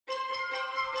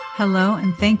Hello,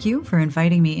 and thank you for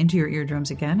inviting me into your eardrums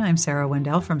again. I'm Sarah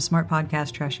Wendell from Smart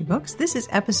Podcast Trashy Books. This is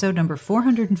episode number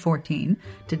 414.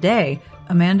 Today,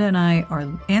 Amanda and I are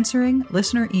answering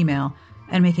listener email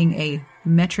and making a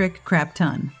metric crap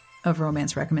ton of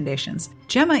romance recommendations.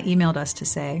 Gemma emailed us to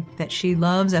say that she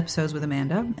loves episodes with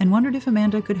Amanda and wondered if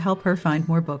Amanda could help her find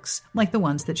more books like the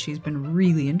ones that she's been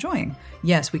really enjoying.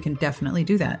 Yes, we can definitely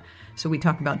do that. So we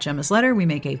talk about Gemma's letter, we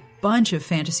make a bunch of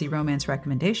fantasy romance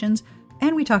recommendations,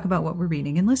 and we talk about what we're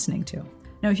reading and listening to.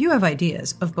 Now, if you have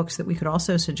ideas of books that we could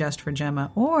also suggest for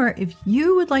Gemma, or if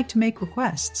you would like to make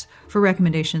requests for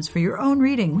recommendations for your own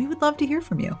reading, we would love to hear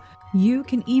from you. You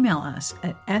can email us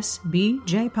at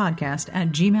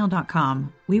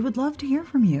sbjpodcast@gmail.com. We would love to hear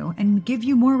from you and give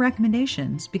you more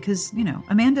recommendations because,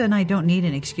 Amanda and I don't need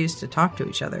an excuse to talk to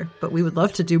each other, but we would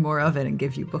love to do more of it and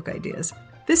give you book ideas.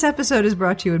 This episode is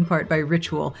brought to you in part by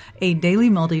Ritual, a daily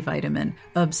multivitamin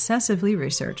obsessively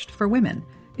researched for women.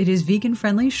 It is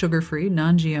vegan-friendly, sugar-free,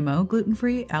 non-GMO,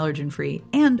 gluten-free, allergen-free,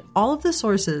 and all of the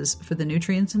sources for the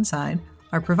nutrients inside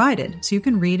are provided so you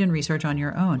can read and research on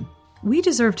your own. We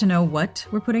deserve to know what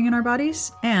we're putting in our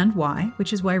bodies and why,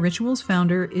 which is why Ritual's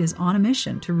founder is on a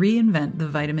mission to reinvent the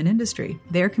vitamin industry.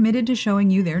 They're committed to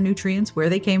showing you their nutrients, where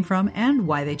they came from, and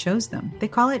why they chose them. They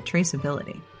call it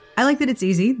traceability. I like that it's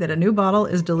easy, that a new bottle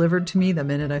is delivered to me the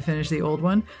minute I finish the old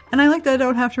one, and I like that I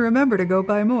don't have to remember to go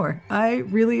buy more. I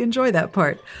really enjoy that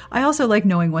part. I also like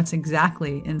knowing what's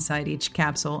exactly inside each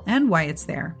capsule and why it's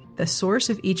there. The source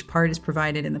of each part is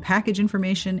provided in the package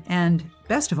information, and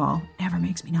best of all, never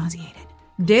makes me nauseated.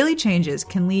 Daily changes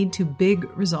can lead to big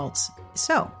results,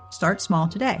 so start small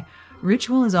today.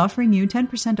 Ritual is offering you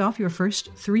 10% off your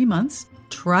first 3 months.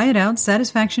 Try it out,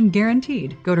 satisfaction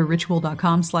guaranteed. Go to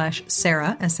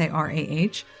ritual.com/Sarah,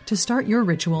 S-A-R-A-H, to start your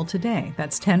Ritual today.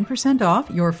 That's 10% off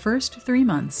your first 3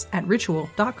 months at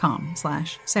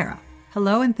ritual.com/Sarah.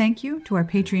 Hello and thank you to our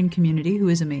Patreon community who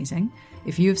is amazing.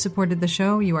 If you have supported the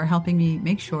show, you are helping me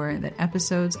make sure that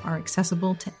episodes are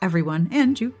accessible to everyone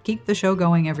and you keep the show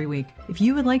going every week. If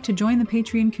you would like to join the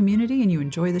Patreon community and you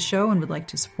enjoy the show and would like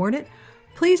to support it,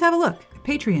 please have a look at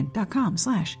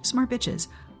patreon.com/smartbitches.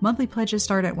 Monthly pledges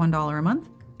start at $1 a month.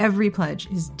 Every pledge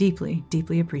is deeply,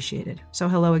 deeply appreciated. So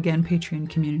hello again, Patreon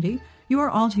community. You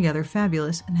are altogether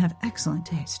fabulous and have excellent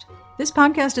taste. This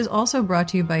podcast is also brought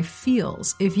to you by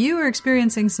Feels. If you are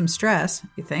experiencing some stress,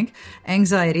 you think,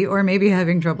 anxiety, or maybe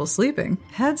having trouble sleeping,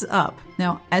 heads up.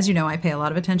 Now, as you know, I pay a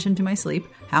lot of attention to my sleep,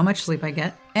 how much sleep I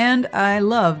get, and I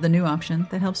love the new option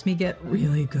that helps me get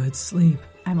really good sleep.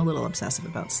 I'm a little obsessive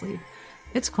about sleep.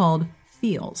 It's called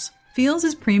Feels. Feels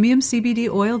is premium CBD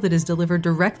oil that is delivered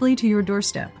directly to your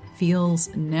doorstep.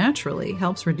 Feels naturally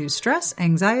helps reduce stress,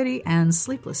 anxiety, and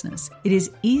sleeplessness. It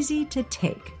is easy to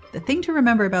take. The thing to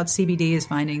remember about CBD is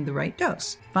finding the right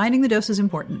dose. Finding the dose is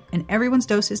important, and everyone's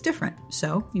dose is different.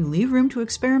 So you leave room to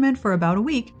experiment for about a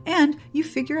week, and you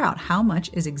figure out how much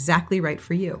is exactly right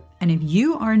for you. And if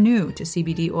you are new to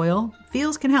CBD oil,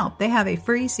 Feels can help. They have a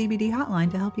free CBD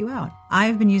hotline to help you out.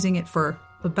 I've been using it for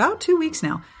about 2 weeks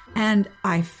now, and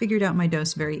I figured out my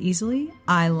dose very easily.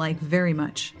 I like very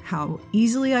much how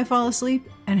easily I fall asleep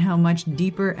and how much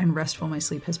deeper and restful my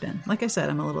sleep has been. Like I said,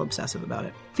 I'm a little obsessive about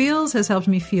it. Feels has helped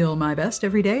me feel my best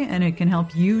every day, and it can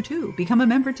help you too. Become a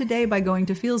member today by going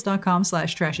to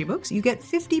feels.com/trashybooks. You get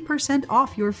 50%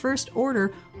 off your first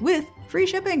order with free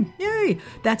shipping. Yay!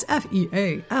 That's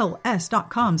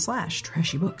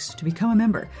FEALS.com/trashybooks to become a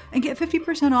member and get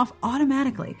 50% off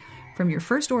automatically from your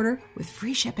first order with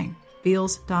free shipping.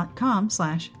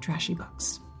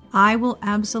 Feels.com/trashybooks. I will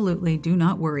absolutely, do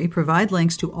not worry, provide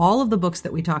links to all of the books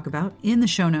that we talk about in the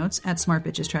show notes at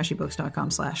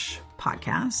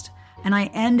smartbitchestrashybooks.com/podcast. And I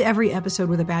end every episode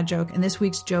with a bad joke, and this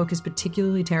week's joke is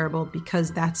particularly terrible because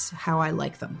that's how I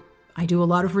like them. I do a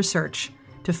lot of research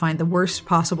to find the worst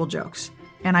possible jokes,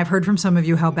 and I've heard from some of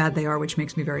you how bad they are, which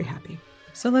makes me very happy.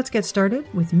 So let's get started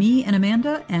with me and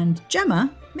Amanda and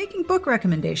Gemma making book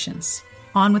recommendations.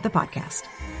 On with the podcast.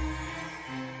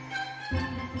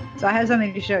 So I have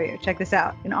something to show you. Check this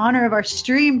out. In honor of our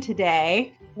stream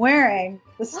today, wearing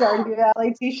the Stardew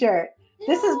Valley t-shirt.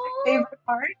 This is my favorite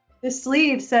part. The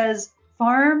sleeve says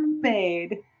farm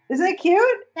made. Isn't it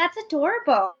cute? That's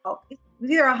adorable. It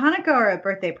was either a Hanukkah or a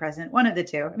birthday present, one of the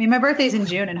two. I mean, my birthday's in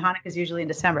June and Hanukkah's usually in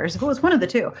December. So it was one of the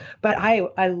two. But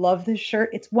I love this shirt.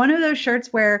 It's one of those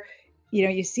shirts where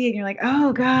you see it and you're like,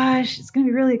 oh gosh, it's going to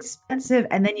be really expensive.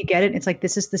 And then you get it. And it's like,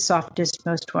 this is the softest,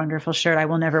 most wonderful shirt. I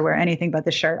will never wear anything but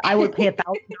this shirt. I would pay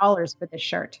 $1,000 for this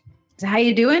shirt. So how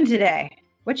you doing today?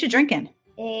 What you drinking?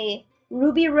 A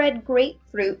ruby red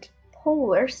grapefruit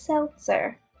polar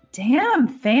seltzer. Damn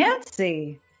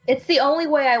fancy. It's the only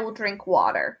way I will drink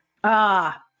water.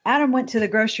 Ah, Adam went to the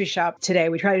grocery shop today.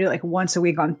 We try to do it like once a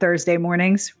week on Thursday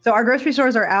mornings. So our grocery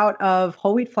stores are out of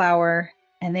whole wheat flour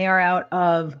and they are out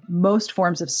of most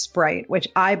forms of Sprite, which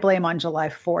I blame on July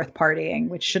 4th partying,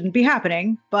 which shouldn't be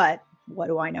happening, but what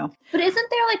do I know? But isn't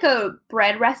there like a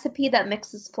bread recipe that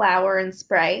mixes flour and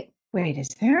Sprite? Wait, is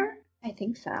there? I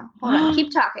think so. Hold on,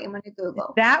 keep talking. I'm going to Google.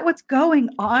 Is that what's going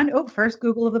on? Oh, first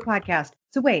Google of the podcast.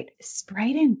 So wait,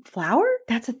 Sprite and flour?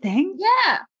 That's a thing?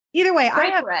 Yeah. Either way,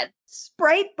 Sprite I have bread.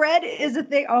 Sprite bread is a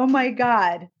thing. Oh my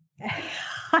God.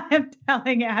 I am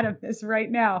telling Adam this right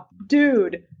now.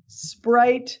 Dude,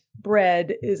 Sprite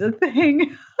bread is a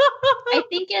thing. I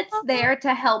think it's there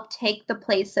to help take the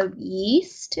place of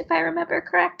yeast, if I remember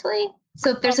correctly.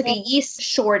 So if there's like a yeast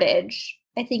shortage,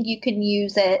 I think you can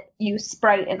use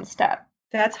Sprite instead.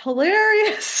 That's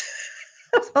hilarious.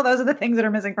 So those are the things that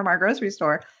are missing from our grocery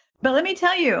store. But let me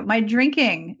tell you, my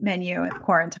drinking menu in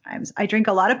quarantine times, I drink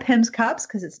a lot of Pimm's cups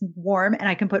because it's warm and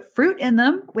I can put fruit in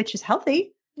them, which is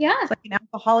healthy. Yeah. It's like an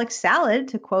alcoholic salad,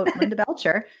 to quote Linda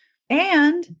Belcher.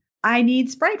 And I need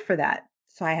Sprite for that.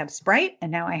 So I have Sprite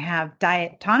and now I have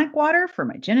diet tonic water for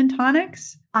my gin and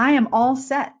tonics. I am all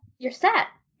set. You're set.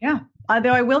 Yeah.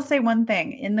 Although I will say one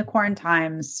thing, in the quarantine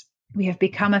times, we have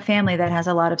become a family that has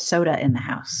a lot of soda in the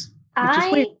house.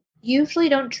 I usually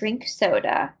don't drink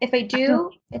soda. If I do,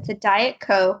 it's a Diet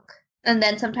Coke. And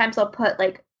then sometimes I'll put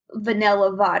like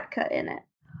vanilla vodka in it.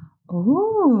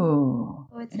 Ooh.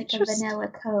 Oh, it's like a vanilla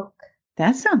Coke.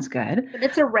 That sounds good. But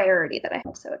it's a rarity that I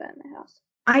have soda in the house.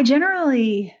 I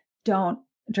generally don't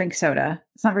drink soda.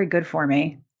 It's not very good for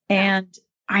me. And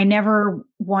I never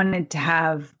wanted to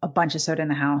have a bunch of soda in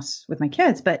the house with my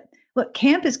kids. But look,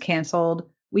 camp is canceled.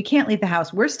 We can't leave the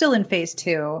house. We're still in phase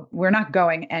 2. We're not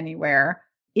going anywhere.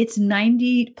 It's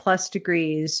 90 plus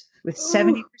degrees with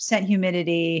 70%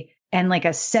 humidity and like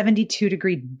a 72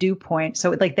 degree dew point. So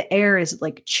like the air is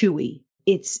like chewy.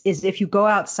 It's as if you go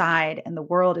outside and the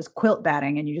world is quilt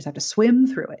batting and you just have to swim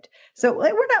through it. So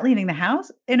like, we're not leaving the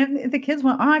house. And if the kids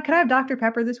want, could I have Dr.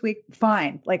 Pepper this week?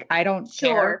 Fine. Like, I don't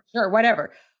care. Sure,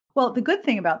 whatever. Well, the good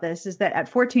thing about this is that at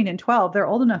 14 and 12, they're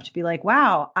old enough to be like,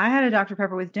 wow, I had a Dr.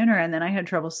 Pepper with dinner and then I had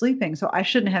trouble sleeping. So I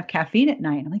shouldn't have caffeine at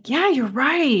night. I'm like, yeah, you're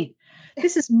right.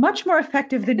 This is much more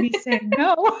effective than me saying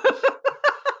no.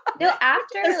 No,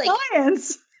 after like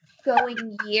science.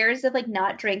 Going years of like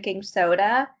not drinking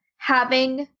soda,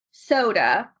 having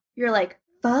soda, you're like,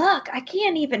 fuck, I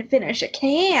can't even finish a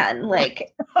can.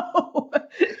 Like,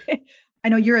 I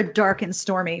know you're a dark and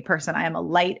stormy person. I am a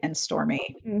light and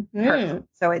stormy person.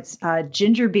 So it's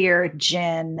ginger beer,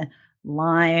 gin,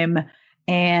 lime,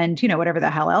 and, whatever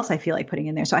the hell else I feel like putting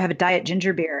in there. So I have a diet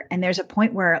ginger beer and there's a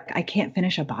point where I can't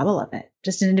finish a bottle of it,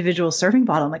 just an individual serving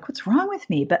bottle. I'm like, what's wrong with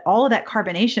me? But all of that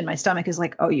carbonation, my stomach is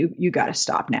like, oh, you got to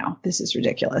stop now. This is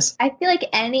ridiculous. I feel like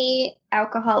any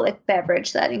alcoholic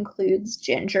beverage that includes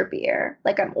ginger beer,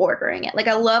 like I'm ordering it. Like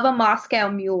I love a Moscow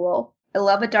Mule. I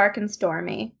love a dark and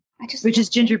stormy. Which is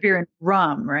ginger beer and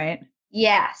rum, right?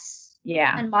 Yes.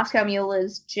 Yeah. And Moscow Mule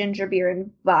is ginger beer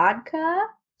and vodka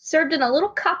served in a little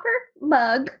copper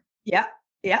mug. Yeah.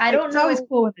 Yeah. It's always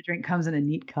cool when the drink comes in a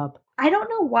neat cup. I don't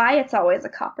know why it's always a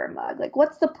copper mug. Like,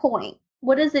 what's the point?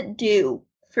 What does it do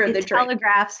for the drink? It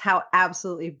telegraphs how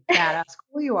absolutely badass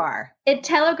cool you are. It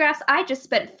telegraphs I just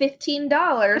spent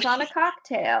 $15 on a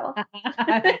cocktail.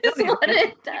 That's what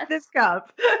it does. This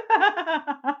cup.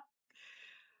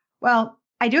 Well,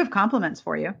 I do have compliments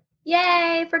for you.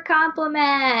 Yay for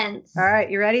compliments. All right,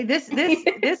 you ready? This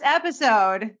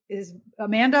episode is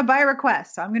Amanda by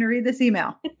request. So I'm going to read this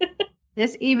email.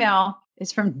 This email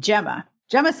is from Gemma.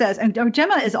 Gemma says, and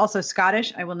Gemma is also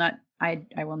Scottish. I will not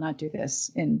do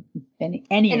this in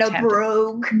any attempt. A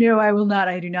brogue. No, I will not.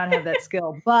 I do not have that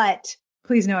skill. But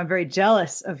please know I'm very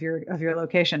jealous of your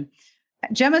location.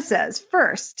 Gemma says,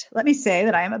 first, let me say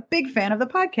that I am a big fan of the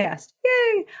podcast.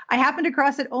 Yay! I happened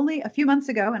across it only a few months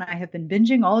ago, and I have been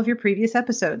binging all of your previous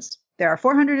episodes. There are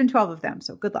 412 of them,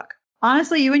 so good luck.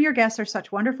 Honestly, you and your guests are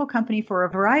such wonderful company for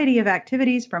a variety of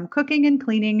activities, from cooking and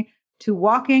cleaning to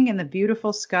walking in the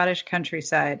beautiful Scottish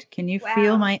countryside. Can you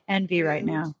feel my envy right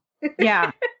now?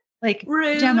 Yeah. Like,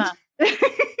 rude.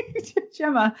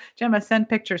 Gemma, send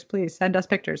pictures, please. Send us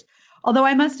pictures. Although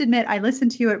I must admit, I listen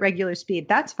to you at regular speed.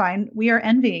 That's fine. We are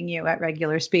envying you at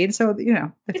regular speed. So,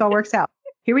 it all works out.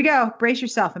 Here we go. Brace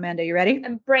yourself, Amanda. You ready?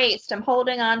 I'm braced. I'm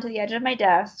holding on to the edge of my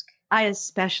desk. I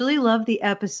especially love the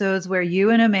episodes where you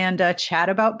and Amanda chat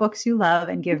about books you love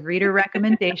and give reader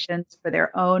recommendations for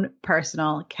their own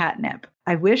personal catnip.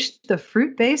 I wish the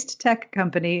fruit-based tech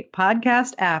company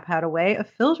podcast app had a way of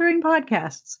filtering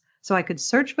podcasts so I could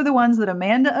search for the ones that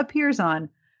Amanda appears on,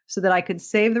 so that I could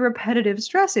save the repetitive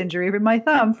stress injury in my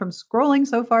thumb from scrolling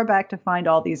so far back to find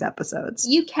all these episodes.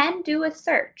 You can do a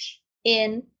search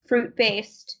in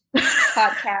Fruit-based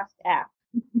podcast app.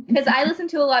 Because I listen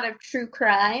to a lot of true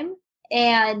crime,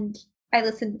 and I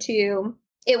listen to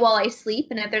it while I sleep.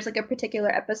 And if there's like a particular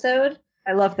episode,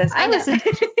 I love this. I listen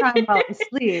to true crime while I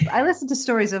sleep. I listen to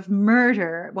stories of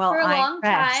murder while I rest. For a long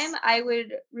time, I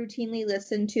would routinely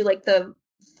listen to like the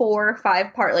 4 or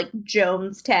 5 part like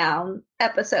Jonestown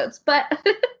episodes. But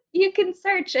you can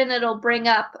search and it'll bring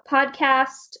up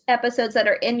podcast episodes that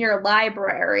are in your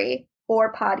library,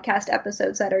 or podcast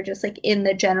episodes that are just like in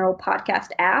the general podcast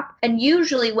app. And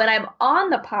usually when I'm on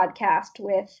the podcast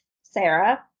with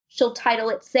Sarah, she'll title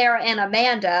it Sarah and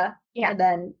Amanda. Yeah. And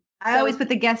then I always put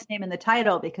the guest name in the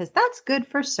title because that's good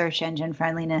for search engine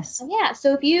friendliness. Yeah.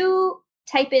 So if you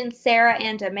type in Sarah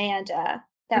and Amanda,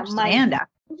 just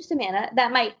Amanda,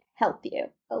 that might help you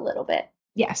a little bit.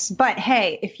 Yes. But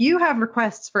hey, if you have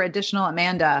requests for additional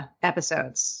Amanda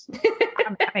episodes,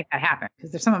 I'm going to make that happen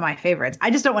because they're some of my favorites.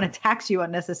 I just don't want to tax you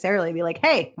unnecessarily. Be like,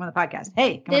 hey, come on the podcast.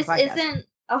 Hey, come on the podcast. This isn't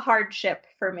a hardship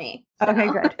for me. So. Okay,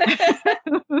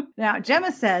 good. Now,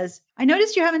 Gemma says, I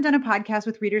noticed you haven't done a podcast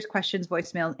with readers' questions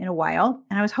voicemail in a while,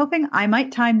 and I was hoping I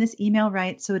might time this email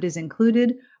right so it is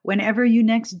included whenever you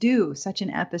next do such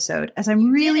an episode, as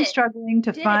I'm really struggling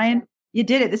to find... You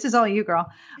did it. This is all you,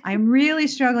 girl. I'm really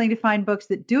struggling to find books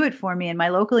that do it for me, and my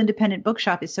local independent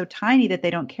bookshop is so tiny that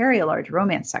they don't carry a large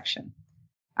romance section.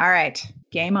 All right,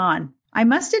 game on. I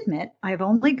must admit, I've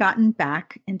only gotten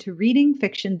back into reading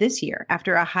fiction this year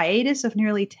after a hiatus of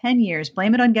nearly 10 years.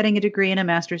 Blame it on getting a degree and a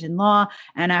master's in law,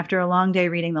 and after a long day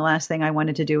reading, the last thing I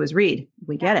wanted to do was read.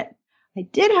 We get it. I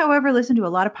did, however, listen to a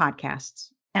lot of podcasts,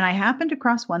 and I happened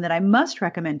across one that I must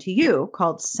recommend to you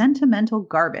called Sentimental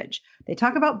Garbage. They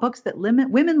talk about books that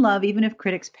women love even if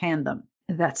critics pan them.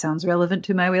 That sounds relevant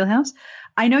to my wheelhouse.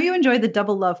 I know you enjoy the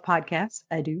Double Love podcast.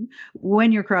 I do.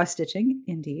 When you're cross-stitching,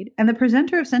 indeed. And the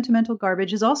presenter of Sentimental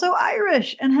Garbage is also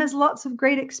Irish and has lots of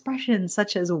great expressions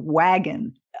such as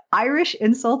wagon. Irish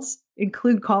insults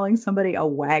include calling somebody a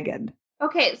wagon.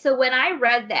 Okay, so when I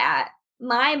read that,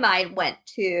 my mind went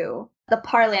to the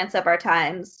parlance of our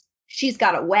times. She's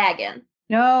got a wagon.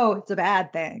 No, it's a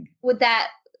bad thing. Would that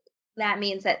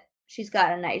means that she's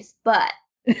got a nice butt.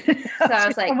 So I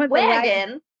was like,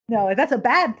 wagon? No, that's a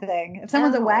bad thing. If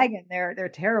someone's a wagon, they're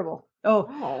terrible.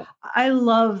 Oh, I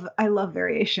love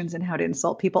variations in how to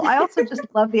insult people. I also just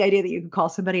love the idea that you can call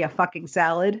somebody a fucking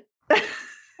salad. I don't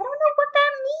know what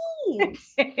that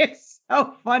means. It's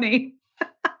so funny.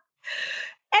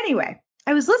 Anyway,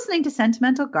 I was listening to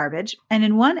Sentimental Garbage, and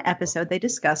in one episode, they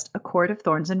discussed A Court of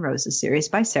Thorns and Roses series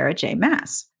by Sarah J.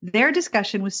 Maas. Their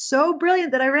discussion was so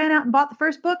brilliant that I ran out and bought the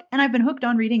first book, and I've been hooked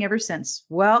on reading ever since.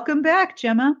 Welcome back,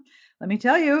 Gemma. Let me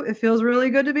tell you, it feels really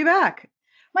good to be back.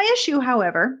 My issue,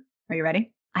 however, are you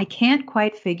ready? I can't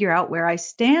quite figure out where I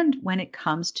stand when it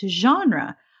comes to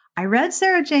genre. I read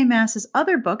Sarah J. Maas's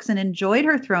other books and enjoyed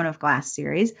her Throne of Glass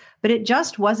series, but it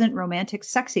just wasn't romantic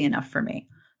sexy enough for me.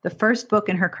 The first book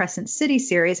in her Crescent City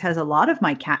series has a lot of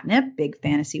my catnip, big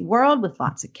fantasy world with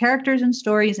lots of characters and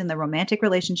stories, and the romantic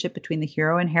relationship between the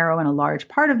hero and heroine a large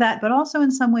part of that, but also in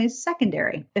some ways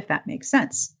secondary, if that makes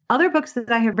sense. Other books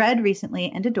that I have read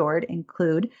recently and adored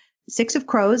include Six of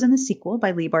Crows and the sequel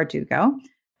by Leigh Bardugo.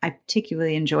 I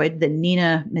particularly enjoyed the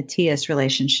Nina Matthias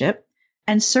relationship.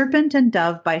 And Serpent and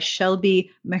Dove by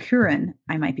Shelby Mahurin,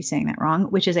 I might be saying that wrong,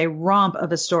 which is a romp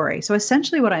of a story. So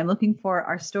essentially what I'm looking for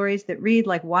are stories that read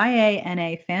like YA and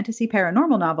a fantasy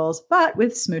paranormal novels, but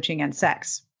with smooching and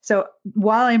sex. So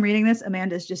while I'm reading this,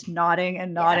 Amanda's just nodding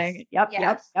and nodding. Yes.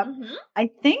 Yep. Mm-hmm.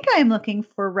 I think I'm looking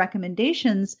for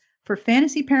recommendations for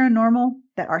fantasy paranormal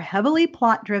that are heavily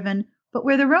plot driven, but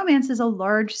where the romance is a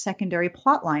large secondary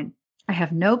plot line. I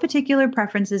have no particular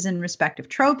preferences in respect of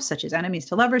tropes, such as enemies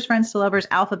to lovers, friends to lovers,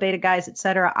 alpha, beta guys,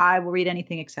 etc. I will read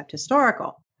anything except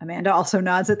historical. Amanda also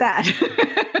nods at that.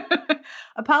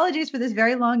 Apologies for this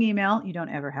very long email. You don't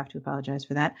ever have to apologize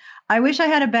for that. I wish I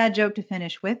had a bad joke to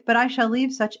finish with, but I shall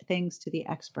leave such things to the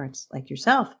experts like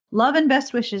yourself. Love and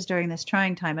best wishes during this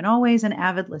trying time, and always an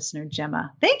avid listener,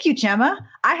 Gemma. Thank you, Gemma.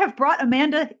 I have brought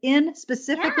Amanda in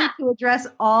specifically to address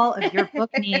all of your book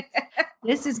needs.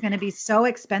 This is going to be so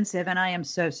expensive, and I am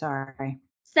so sorry.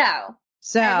 So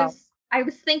I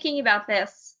was thinking about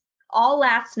this all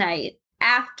last night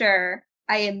after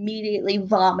I immediately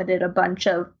vomited a bunch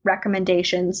of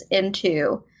recommendations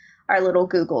into our little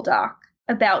Google Doc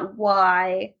about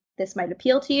why this might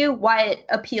appeal to you, why it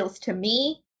appeals to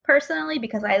me personally,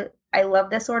 because I love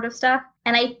this sort of stuff.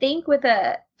 And I think with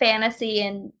a fantasy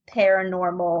and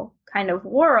paranormal kind of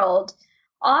world,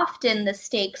 often the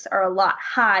stakes are a lot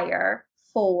higher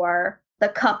for the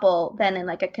couple than in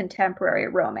like a contemporary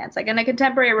romance. Like in a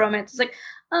contemporary romance, it's like,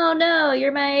 oh no,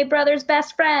 you're my brother's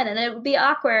best friend, and it would be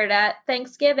awkward at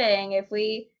Thanksgiving if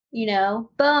we,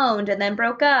 boned and then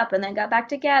broke up and then got back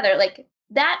together. Like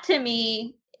that to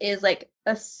me is like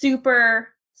a super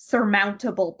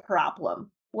surmountable problem.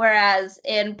 Whereas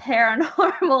in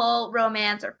paranormal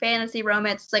romance or fantasy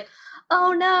romance, it's like,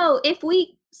 oh no, if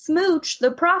we smooch,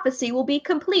 the prophecy will be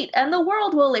complete and the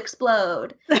world will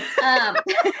explode.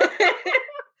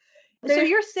 So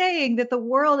you're saying that the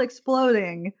world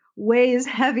exploding weighs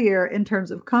heavier in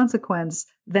terms of consequence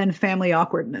than family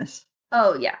awkwardness?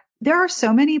 Oh, yeah. There are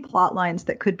so many plot lines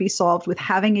that could be solved with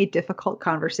having a difficult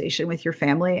conversation with your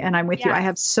family. And I'm with you. I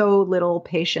have so little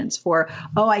patience for,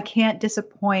 I can't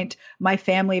disappoint my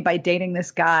family by dating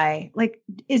this guy. Like,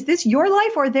 is this your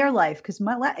life or their life? Because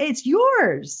it's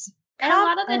yours. And a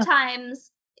lot of the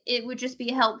times it would just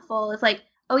be helpful. It's like,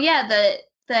 oh yeah, the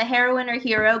heroine or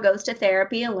hero goes to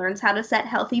therapy and learns how to set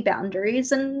healthy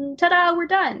boundaries, and ta-da, we're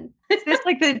done. Is this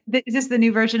like is this the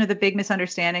new version of The Big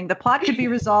Misunderstanding? The plot could be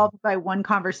resolved by one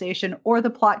conversation, or the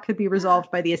plot could be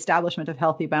resolved by the establishment of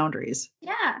healthy boundaries.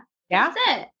 Yeah. That's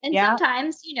it. And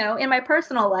sometimes, in my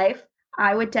personal life,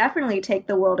 I would definitely take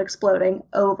the world exploding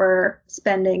over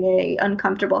spending a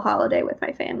uncomfortable holiday with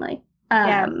my family.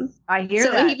 I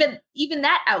hear that. So even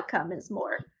that outcome is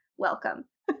more welcome.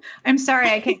 I'm sorry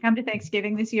I can't come to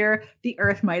Thanksgiving this year. The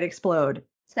earth might explode.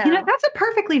 So. That's a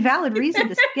perfectly valid reason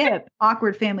to skip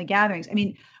awkward family gatherings. I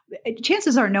mean,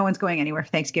 chances are no one's going anywhere for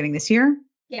Thanksgiving this year.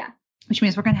 Yeah. Which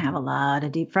means we're going to have a lot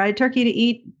of deep fried turkey to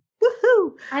eat.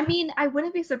 Woohoo! I mean, I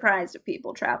wouldn't be surprised if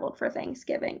people traveled for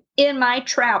Thanksgiving. In my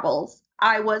travels,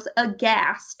 I was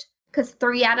aghast because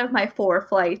 3 out of my 4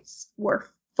 flights were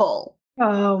full.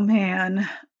 Oh, man.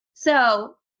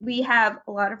 So we have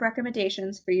a lot of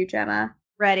recommendations for you, Gemma.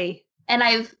 Ready. And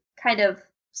I've kind of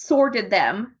sorted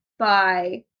them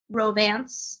by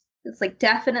romance. It's like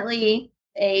definitely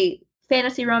a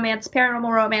fantasy romance,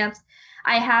 paranormal romance.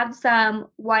 I have some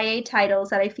YA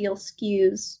titles that I feel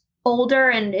skews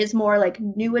older and is more like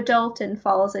new adult and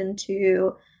falls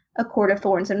into A Court of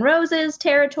Thorns and Roses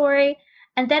territory.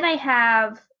 And then I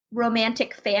have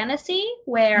romantic fantasy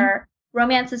where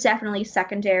romance is definitely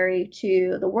secondary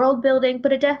to the world building,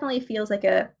 but it definitely feels like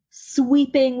a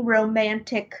sweeping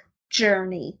romantic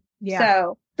journey. Yeah.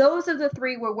 So those are the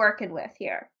 3 we're working with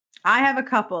here. I have a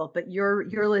couple, but your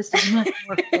list is much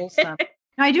more fulsome.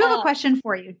 Now, I do have a question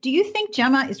for you. Do you think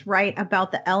Gemma is right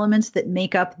about the elements that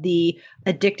make up the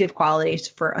addictive qualities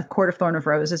for A Court of Thorns and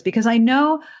Roses? Because I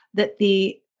know that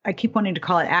I keep wanting to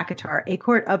call it ACOTAR, A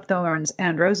Court of Thorns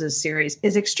and Roses series,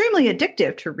 is extremely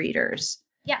addictive to readers.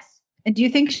 Yes. And do you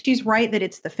think she's right that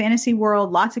it's the fantasy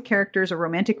world, lots of characters, a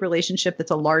romantic relationship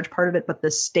that's a large part of it, but the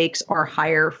stakes are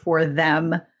higher for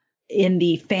them in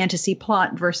the fantasy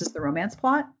plot versus the romance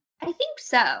plot? I think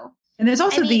so. And there's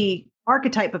also the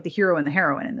archetype of the hero and the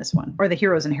heroine in this one, or the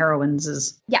heroes and heroines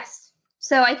is. Yes.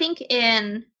 So I think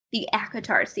in the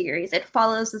ACOTAR series, it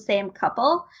follows the same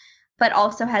couple, but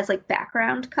also has like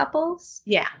background couples.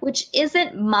 Yeah. Which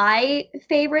isn't my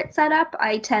favorite setup.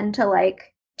 I tend to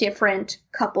like different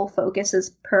couple focuses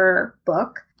per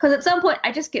book, because at some point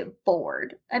I just get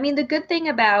bored. I mean, the good thing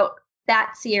about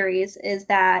that series is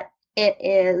that it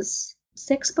is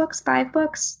 6 books, 5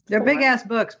 books. They're big ass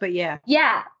books, but yeah.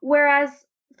 Yeah. Whereas,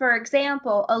 for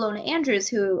example, Ilona Andrews,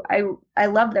 who I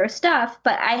love their stuff,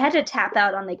 but I had to tap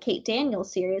out on the Kate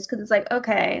Daniels series because it's like,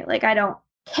 okay, like I don't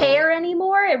care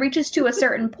anymore. It reaches to a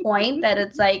certain point that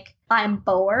it's like I'm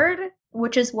bored,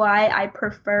 which is why I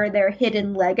prefer their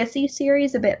Hidden Legacy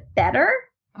series a bit better.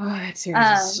 Oh, that series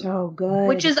is so good.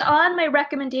 Which is on my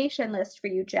recommendation list for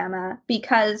you, Gemma,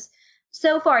 because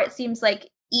so far it seems like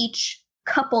each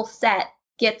couple set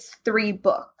gets 3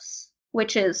 books,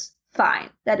 which is fine.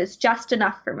 That is just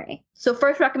enough for me. So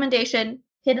first recommendation,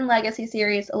 Hidden Legacy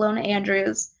series, Ilona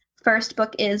Andrews. First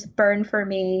book is Burn for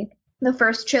Me. The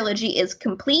first trilogy is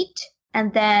complete.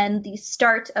 And then the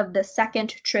start of the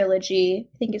second trilogy,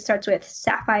 I think it starts with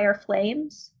Sapphire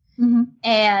Flames,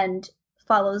 and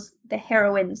follows the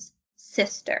heroine's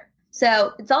sister.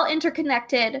 So it's all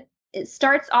interconnected. It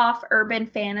starts off urban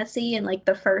fantasy in like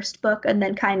the first book and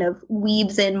then kind of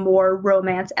weaves in more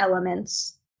romance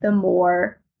elements the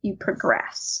more you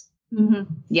progress.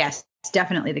 Yes, it's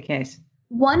definitely the case.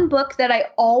 One book that I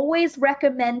always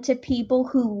recommend to people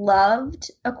who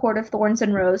loved A Court of Thorns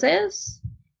and Roses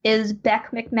is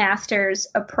Beck McMaster's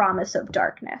A Promise of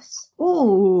Darkness.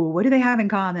 Ooh, what do they have in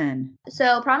common?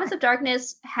 So Promise of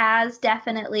Darkness has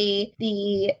definitely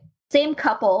the same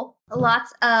couple,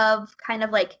 lots of kind of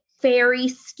like very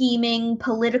scheming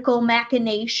political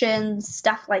machinations,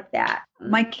 stuff like that.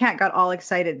 My cat got all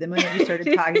excited the minute you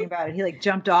started talking about it. He like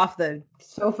jumped off the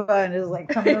sofa and is like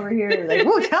coming over here like,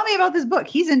 whoa, tell me about this book.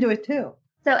 He's into it too.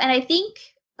 So, and I think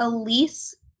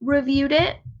Elise reviewed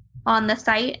it on the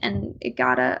site and it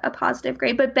got a positive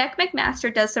grade. But Beck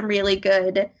McMaster does some really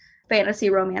good fantasy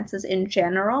romances in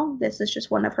general. This is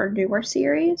just one of her newer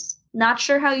series. Not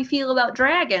sure how you feel about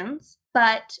dragons,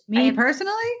 but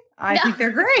personally, I think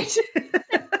they're great.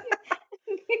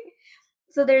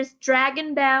 So there's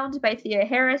Dragonbound by Thea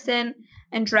Harrison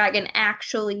and Dragon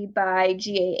Actually by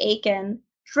G.A. Aiken.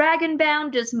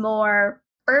 Dragonbound is more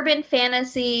urban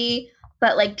fantasy,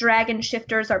 but like dragon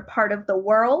shifters are part of the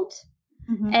world.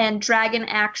 Mm-hmm. And Dragon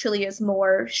Actually is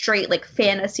more straight like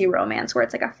fantasy romance where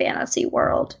it's like a fantasy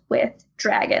world with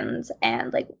dragons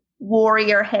and like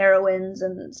warrior heroines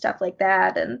and stuff like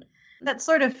that. And that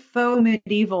sort of faux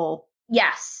medieval.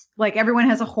 Yes. Like everyone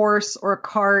has a horse or a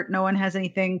cart. No one has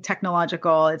anything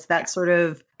technological. It's that sort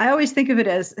of, I always think of it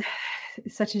as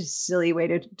such a silly way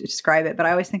to describe it, but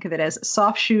I always think of it as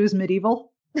soft shoes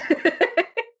medieval. Do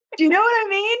you know what I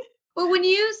mean? Well, when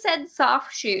you said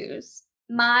soft shoes,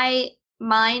 my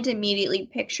mind immediately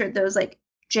pictured those like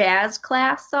jazz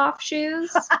class soft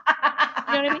shoes. You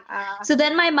know what I mean? So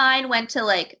then my mind went to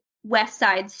like West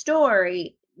Side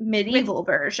Story medieval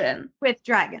version. With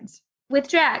dragons. With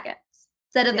dragons.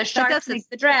 Instead of the sharks, it's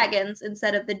the dragons.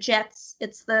 Instead of the jets,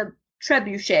 it's the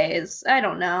trebuchets. I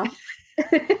don't know.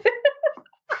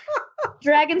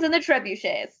 Dragons and the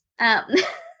trebuchets. I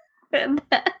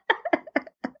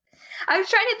was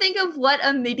trying to think of what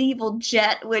a medieval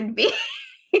jet would be.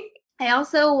 I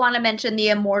also want to mention the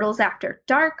Immortals After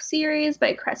Dark series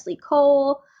by Kresley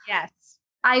Cole. Yes.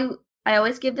 I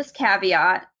always give this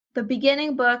caveat. The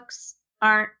beginning books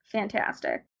aren't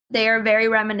fantastic. They are very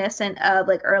reminiscent of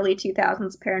like early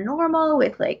 2000s paranormal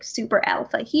with like super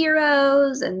alpha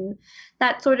heroes and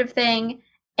that sort of thing.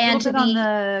 And a little bit on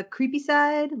the creepy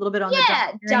side, a little bit on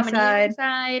the domineering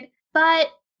side. But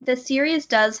the series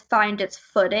does find its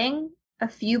footing a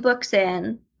few books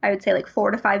in, I would say like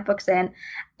 4 to 5 books in.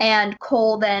 And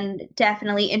Cole then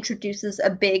definitely introduces a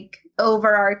big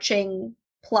overarching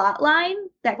plot line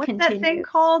that continues. What's that thing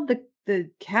called? The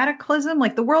cataclysm?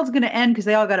 Like the world's going to end because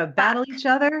they all got to battle each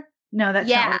other? No, that's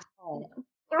not what it's called.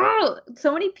 Oh,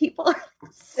 so many people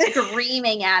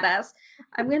screaming at us.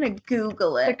 I'm going to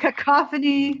Google it. The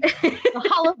cacophony. The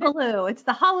hullabaloo. It's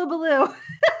the hullabaloo.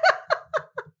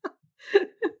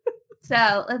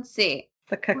 So let's see.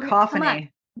 The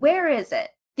cacophony. Where is it?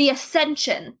 The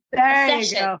Ascension. There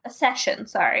you go. Accession,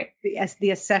 sorry.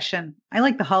 The Accession. I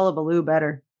like the hullabaloo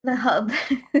better. The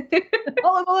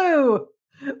hullabaloo.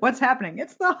 What's happening?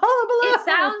 It's the hullabaloo. It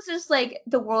sounds just like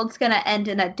the world's going to end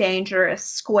in a dangerous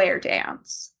square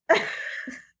dance. I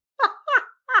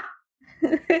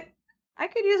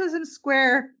could use some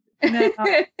square. No,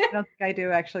 I don't think I do,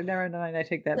 actually. Never mind. I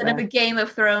take that back. Instead of a Game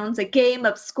of Thrones, a game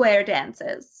of square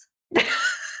dances.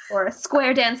 Or a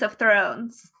square dance of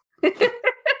thrones.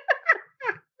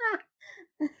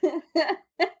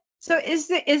 So is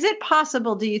it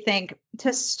possible, do you think,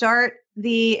 to start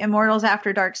the Immortals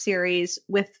After Dark series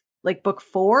with like book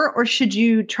 4, or should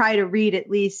you try to read at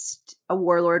least A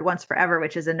Warlord Once Forever,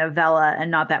 which is a novella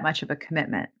and not that much of a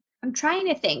commitment? I'm trying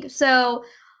to think. So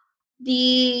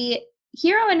the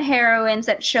hero and heroines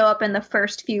that show up in the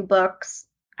first few books,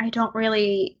 I don't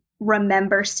really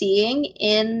remember seeing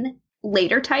in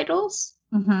later titles.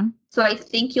 Mm-hmm. So I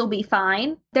think you'll be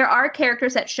fine. There are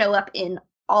characters that show up in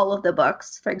all of the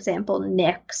books. For example,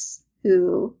 Nyx,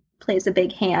 who plays a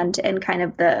big hand in kind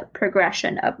of the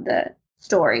progression of the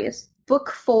stories.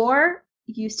 Book 4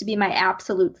 used to be my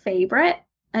absolute favorite.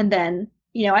 And then,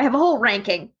 I have a whole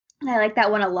ranking. And I like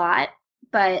that one a lot.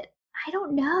 But I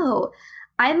don't know.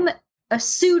 I'm a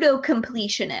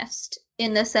pseudo-completionist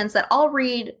in the sense that I'll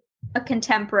read a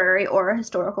contemporary or a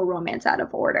historical romance out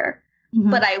of order.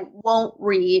 Mm-hmm. But I won't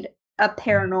read a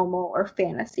paranormal or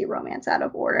fantasy romance out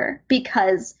of order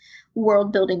because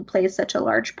world building plays such a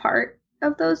large part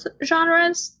of those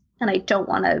genres. And I don't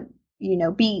want to,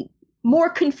 be more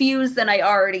confused than I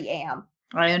already am.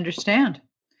 I understand.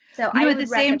 So at the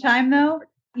same time, though,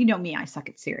 you know me, I suck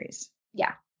at series.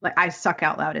 Yeah. Like I suck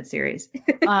out loud at series.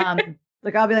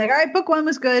 Like I'll be like, all right, book 1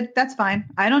 was good. That's fine.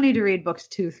 I don't need to read books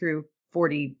 2 through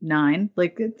 49.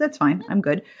 Like that's fine. I'm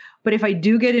good. But if I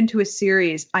do get into a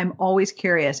series, I'm always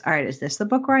curious. All right, is this the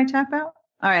book where I tap out?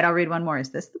 All right, I'll read one more.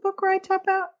 Is this the book where I tap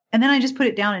out? And then I just put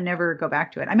it down and never go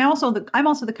back to it. I'm also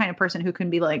the kind of person who can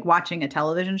be like watching a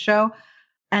television show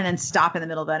and then stop in the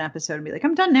middle of an episode and be like,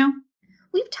 I'm done now.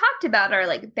 We've talked about our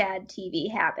like bad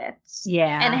TV habits.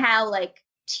 Yeah. And how like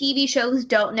TV shows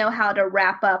don't know how to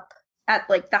wrap up at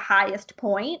like the highest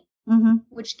point,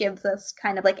 which gives us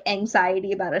kind of like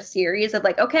anxiety about a series of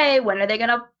like, okay, when are they going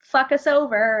to fuck us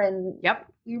over? And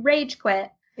we rage quit.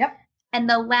 Yep. And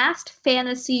the last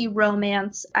fantasy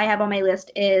romance I have on my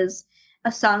list is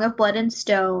A Song of Blood and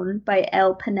Stone by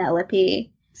Elle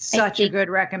Penelope. Such a good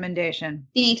recommendation.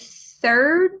 The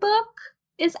third book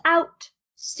is out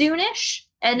soonish,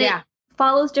 and it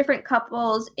follows different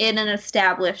couples in an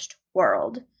established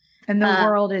world. And the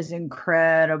world is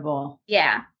incredible.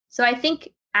 Yeah. So I think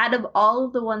out of all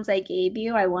of the ones I gave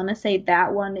you, I want to say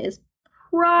that one is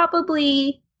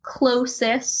probably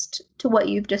closest to what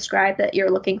you've described that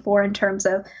you're looking for in terms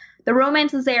of the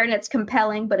romance is there and it's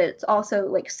compelling, but it's also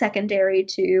like secondary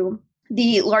to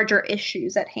the larger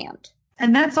issues at hand.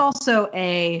 And that's also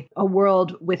a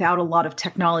world without a lot of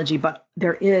technology, but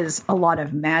there is a lot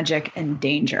of magic and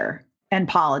danger and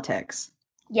politics.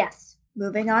 Yes.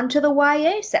 Moving on to the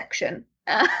YA section.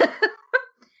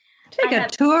 Take a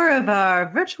tour of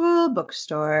our virtual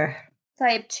bookstore. So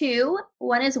I have two.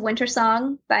 One is Winter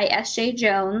Song by S.J.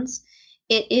 Jones.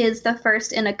 It is the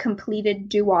first in a completed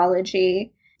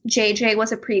duology. JJ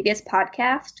was a previous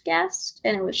podcast guest,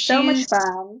 and it was so much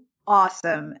fun.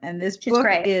 Awesome. And this book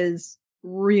is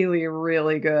really,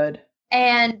 really good.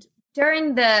 And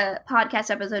during the podcast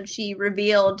episode, she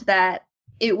revealed that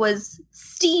it was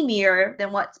steamier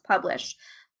than what's published.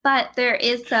 But there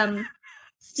is some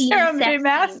steamy Sarah J.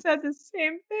 Maas said the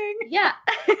same thing. Yeah.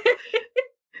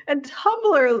 And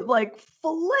Tumblr, like,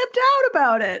 flipped out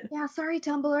about it. Yeah, sorry,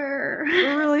 Tumblr.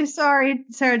 We're really sorry,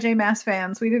 Sarah J. Maas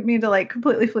fans. We didn't mean to, like,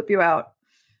 completely flip you out.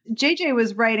 JJ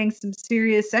was writing some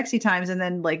serious sexy times and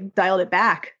then, like, dialed it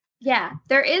back. Yeah,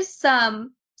 there is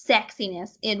some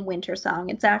sexiness in Winter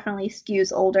Song. It definitely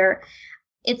skews older.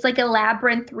 It's like a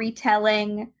labyrinth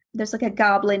retelling. There's, like, a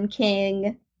goblin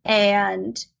king,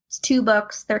 and it's 2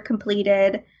 books. They're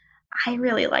completed. I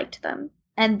really liked them.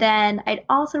 And then I'd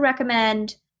also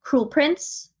recommend Cruel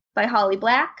Prince by Holly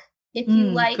Black. If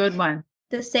you like good one.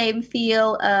 The same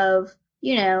feel of,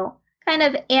 you know, kind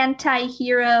of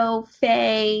anti-hero,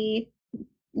 fae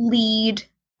lead,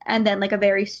 and then like a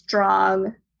very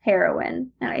strong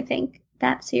heroine. And I think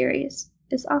that series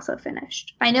is also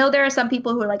finished. I know there are some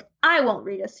people who are like, I won't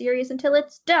read a series until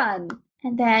it's done.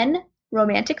 And then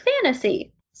romantic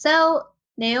fantasy. So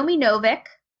Naomi Novik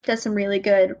does some really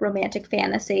good romantic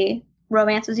fantasy.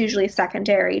 Romance is usually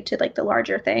secondary to like the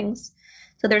larger things.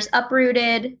 So there's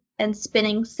Uprooted and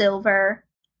Spinning Silver.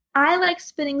 I like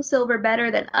Spinning Silver better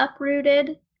than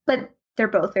Uprooted, but they're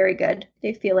both very good.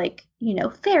 They feel like, you know,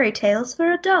 fairy tales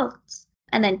for adults.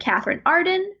 And then Catherine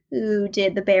Arden, who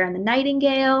did The Bear and the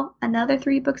Nightingale, another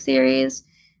 3-book series.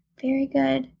 Very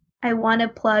good. I want to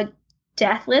plug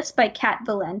Deathless by Kat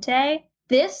Valente.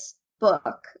 This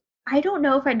book, I don't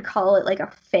know if I'd call it like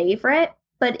a favorite,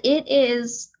 but it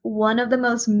is one of the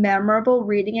most memorable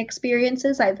reading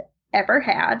experiences I've ever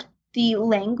had. The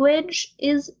language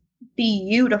is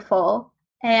beautiful,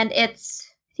 and it's,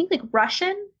 I think, like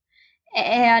Russian,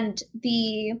 and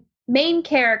the main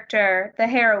character, the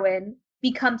heroine,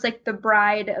 becomes like the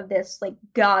bride of this like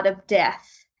god of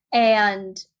death,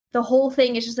 and the whole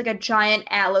thing is just like a giant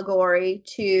allegory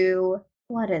to,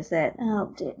 what is it?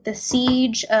 Oh, the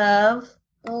siege of,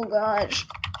 oh gosh,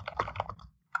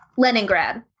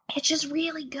 Leningrad. It's just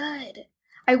really good.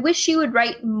 I wish you would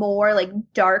write more like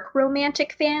dark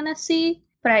romantic fantasy,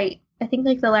 but I think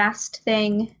like the last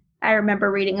thing I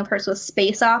remember reading of hers was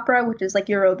space opera, which is like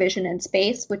Eurovision in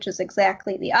space, which is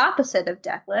exactly the opposite of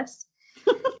Deathless.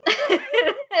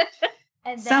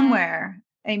 And then, somewhere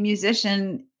a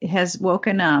musician has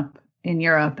woken up in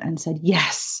Europe and said,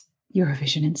 yes,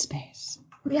 Eurovision in space.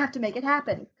 We have to make it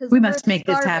happen. We must make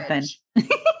this happen.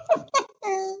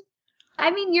 I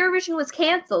mean, Eurovision was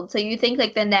canceled, so you think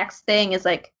like the next thing is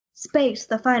like space,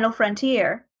 the final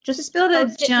frontier. Just build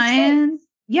a giant,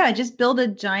 just build a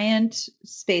giant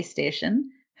space station.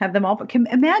 Have them all.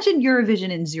 Imagine Eurovision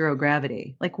in zero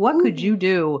gravity. Like, what could you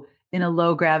do in a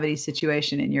low gravity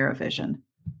situation in Eurovision?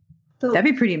 That'd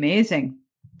be pretty amazing.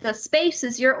 The space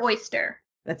is your oyster.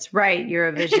 That's right,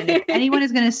 Eurovision. If anyone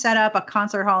is going to set up a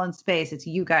concert hall in space, it's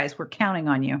you guys. We're counting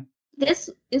on you. This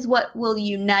is what will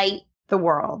unite the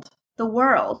world. The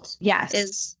world, yes,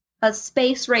 is a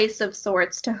space race of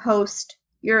sorts to host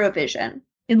Eurovision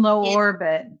in low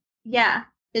orbit. Yeah,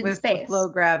 in with space, low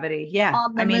gravity. Yeah,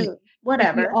 on the moon.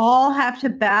 Whatever. We all have to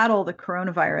battle the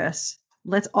coronavirus.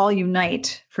 Let's all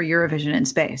unite for Eurovision in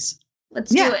space.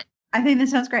 Let's do it. I think this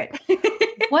sounds great.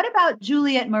 What about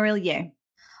Juliette Marillier?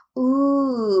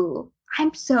 Ooh,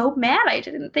 I'm so mad I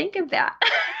didn't think of that.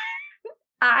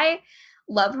 I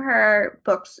love her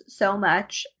books so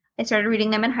much. I started reading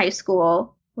them in high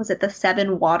school. Was it the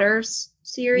Seven Waters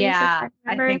series? Yeah,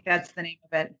 I think that's the name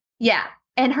of it. Yeah.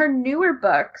 And her newer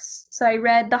books. So I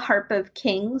read The Harp of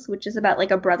Kings, which is about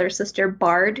like a brother-sister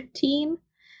bard team.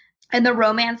 And the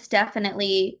romance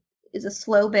definitely is a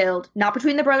slow build, not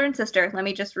between the brother and sister. Let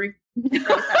me just rephrase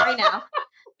that right now.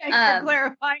 Thanks for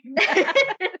clarifying.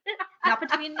 Not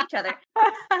between each other.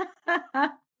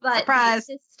 But Surprise.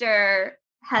 the sister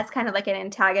has kind of like an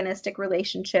antagonistic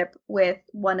relationship with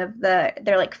one of their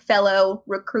like fellow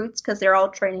recruits because they're all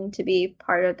training to be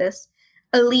part of this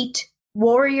elite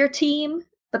warrior team.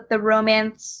 But the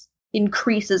romance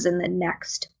increases in the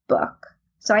next book.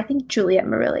 So I think Juliette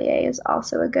Marillier is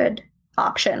also a good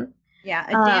option. Yeah,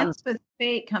 A Dance with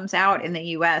Fate comes out in the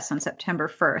U.S. on September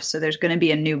 1st. So there's going to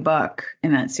be a new book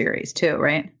in that series too,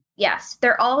 right? Yes,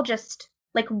 they're all just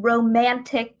like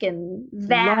romantic and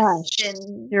vast.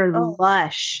 They're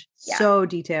lush. Yeah. So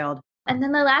detailed. And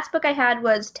then the last book I had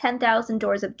was 10,000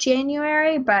 Doors of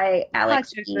January by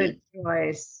Alex E. Good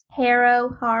choice.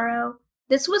 Haro.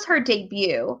 This was her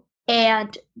debut.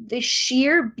 And the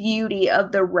sheer beauty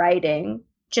of the writing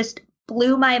just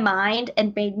blew my mind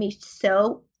and made me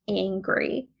so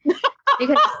angry.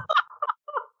 Because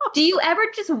do you ever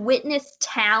just witness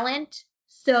talent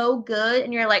so good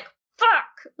and you're like,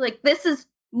 fuck, like this is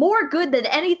more good than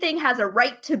anything has a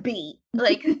right to be.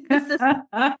 Like this is,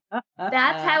 that's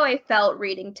how I felt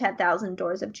reading 10,000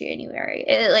 Doors of January.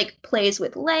 It like plays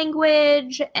with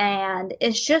language and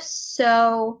it's just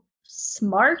so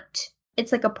smart.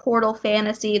 It's like a portal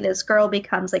fantasy. This girl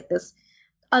becomes like this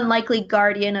unlikely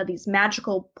guardian of these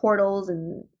magical portals,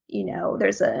 and you know,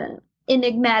 there's a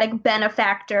enigmatic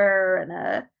benefactor and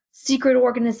a secret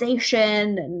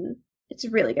organization, and it's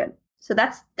really good. So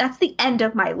that's the end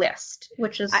of my list,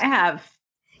 which is I have.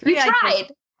 You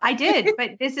tried. I did,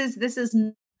 but this is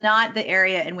not the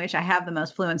area in which I have the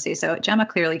most fluency. So Gemma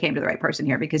clearly came to the right person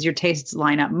here because your tastes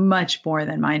line up much more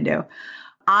than mine do.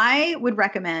 I would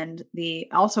recommend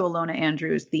also Ilona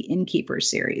Andrews, the Innkeeper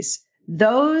series.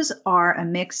 Those are a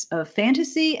mix of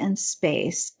fantasy and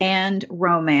space and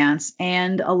romance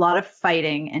and a lot of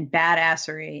fighting and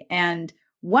badassery. And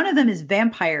one of them is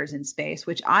vampires in space,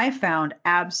 which I found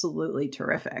absolutely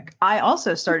terrific. I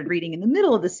also started reading in the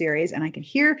middle of the series, and I can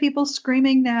hear people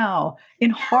screaming now in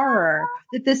horror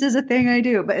that this is a thing I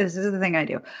do, but this is the thing I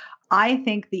do. I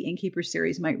think the Innkeeper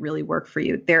series might really work for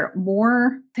you. They're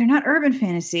not urban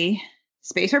fantasy,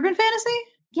 space urban fantasy.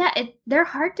 Yeah, they're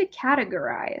hard to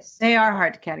categorize. They are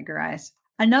hard to categorize.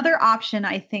 Another option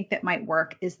I think that might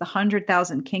work is The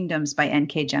 100,000 Kingdoms by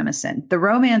N.K. Jemisin. The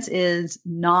romance is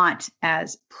not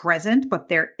as present, but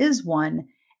there is one.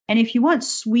 And if you want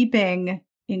sweeping,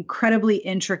 incredibly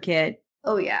intricate,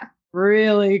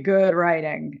 really good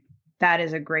writing, that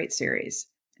is a great series.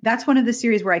 That's one of the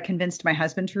series where I convinced my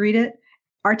husband to read it.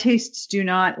 Our tastes do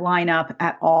not line up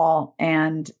at all.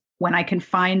 And when I can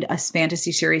find a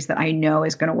fantasy series that I know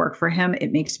is going to work for him,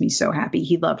 it makes me so happy.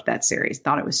 He loved that series,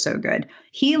 thought it was so good.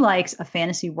 He likes a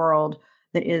fantasy world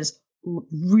that is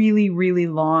really, really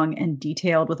long and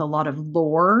detailed with a lot of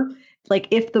lore. Like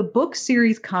if the book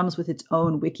series comes with its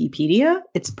own Wikipedia,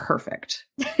 it's perfect.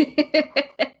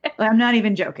 I'm not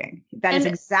even joking. That is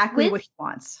exactly what he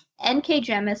wants. N.K.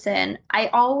 Jemisin, I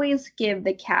always give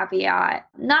the caveat,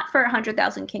 not for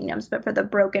 100,000 Kingdoms, but for the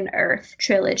Broken Earth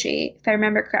trilogy. If I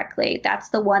remember correctly, that's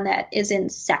the one that is in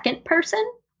second person,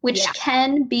 which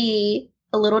can be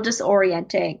a little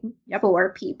disorienting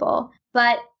for people.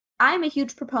 But I'm a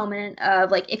huge proponent of,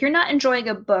 like, if you're not enjoying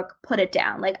a book, put it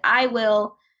down. Like, I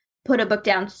will put a book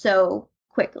down so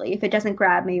quickly if it doesn't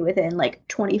grab me within like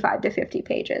 25 to 50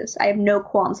 pages. I have no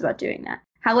qualms about doing that.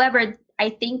 However, I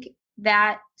think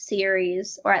that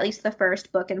series, or at least the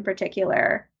first book in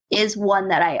particular, is one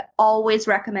that I always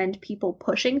recommend people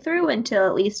pushing through until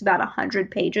at least about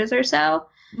 100 pages or so,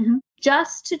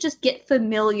 just to get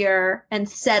familiar and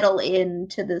settle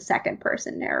into the second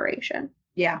person narration.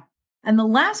 Yeah. And the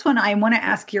last one, I want to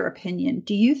ask your opinion.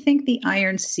 Do you think the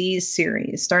Iron Seas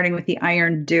series, starting with The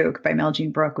Iron Duke by Mel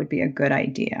Jean Brooke, would be a good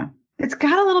idea? It's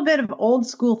got a little bit of old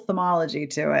school themology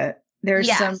to it.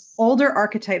 There's some older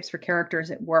archetypes for characters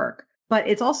at work, but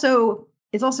it's also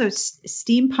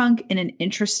steampunk in an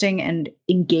interesting and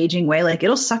engaging way. Like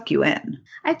it'll suck you in.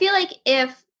 I feel like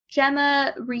if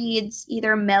Gemma reads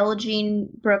either Mel Jean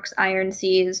Brooke's Iron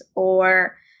Seas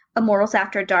or Immortals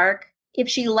After Dark, if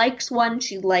she likes one,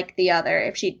 she'd like the other.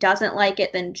 If she doesn't like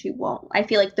it, then she won't. I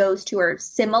feel like those two are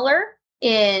similar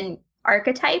in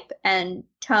archetype and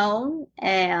tone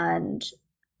and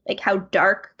like how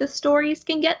dark the stories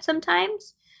can get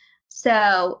sometimes.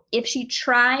 So if she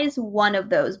tries one of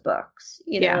those books,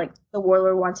 you know, like The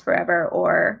Warlord Wants Forever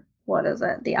or what is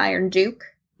it, The Iron Duke,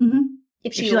 Mm-hmm.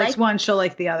 If she likes one, she'll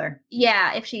like the other.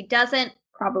 Yeah. If she doesn't,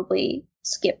 probably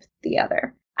skip the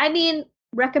other. I mean,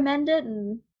 recommend it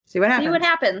and see what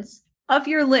happens. Of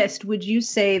your list, would you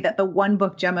say that the one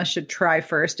book Gemma should try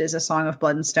first is A Song of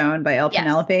Blood and Stone by Elle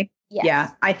Penelope? Yes.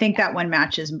 Yeah, I think that one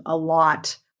matches a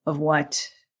lot of what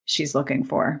she's looking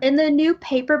for. And the new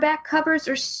paperback covers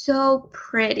are so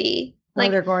pretty.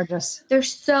 Like, they're gorgeous. They're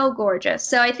so gorgeous.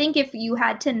 So I think if you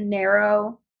had to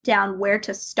narrow down where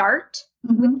to start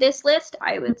with this list,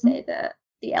 I would say the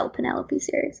Elle Penelope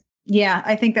series. Yeah,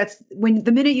 I think that's when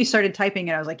the minute you started typing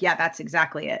it, I was like, yeah, that's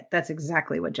exactly it. That's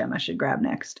exactly what Gemma should grab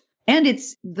next. And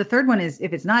it's the third one is,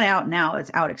 if it's not out now, it's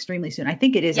out extremely soon. I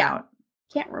think it is out.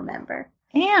 Can't remember.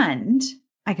 And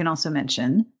I can also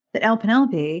mention that Elle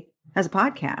Penelope has a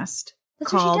podcast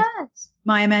called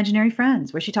My Imaginary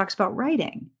Friends, where she talks about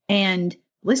writing. And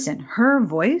listen, her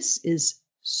voice is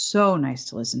so nice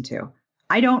to listen to.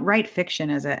 I don't write fiction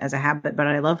as a habit, but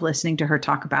I love listening to her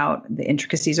talk about the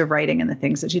intricacies of writing and the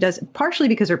things that she does, partially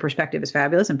because her perspective is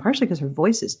fabulous and partially because her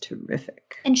voice is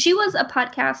terrific. And she was a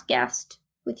podcast guest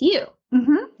with you.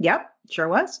 Mm-hmm. Yep, sure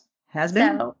was. Has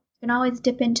been. So you can always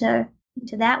dip into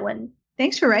that one.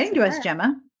 Thanks for writing to us,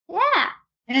 Gemma. Yeah.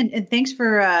 And thanks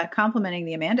for complimenting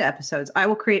the Amanda episodes. I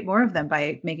will create more of them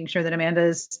by making sure that Amanda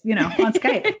is, on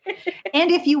Skype.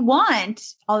 And if you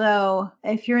want, although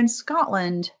if you're in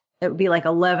Scotland, it would be like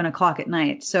 11 o'clock at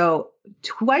night. So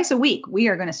twice a week, we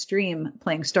are going to stream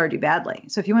playing Stardew Badly.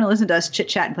 So if you want to listen to us chit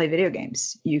chat and play video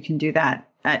games, you can do that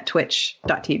at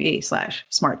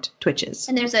twitch.tv/smarttwitches.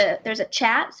 And there's a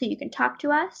chat so you can talk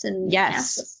to us and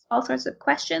ask us all sorts of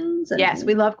questions. And yes,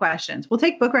 we love questions. We'll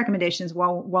take book recommendations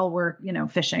while we're,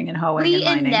 fishing and hoeing and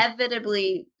mining. We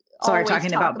inevitably always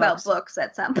talk about books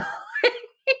at some point.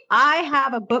 I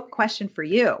have a book question for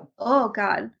you. Oh,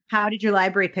 God. How did your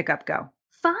library pickup go?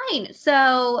 Fine.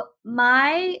 So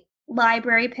my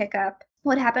library pickup,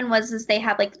 what happened was they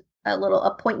had like a little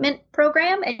appointment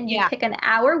program, and you pick an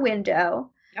hour window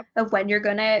of when you're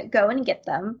going to go and get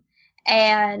them.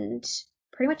 And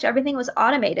pretty much everything was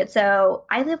automated. So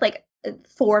I live like a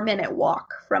 4-minute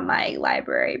walk from my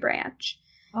library branch.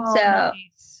 Oh,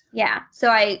 nice. Yeah. So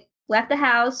I left the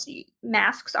house.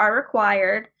 Masks are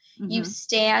required. Mm-hmm. You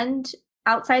stand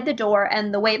outside the door,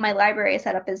 and the way my library is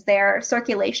set up is their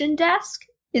circulation desk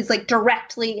is like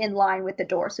directly in line with the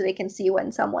door so they can see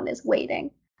when someone is waiting.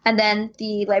 And then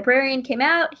the librarian came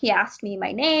out. He asked me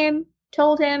my name,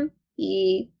 told him.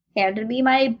 He handed me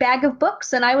my bag of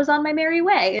books, and I was on my merry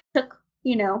way. It took,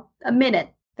 a minute.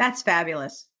 That's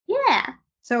fabulous. Yeah.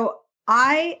 So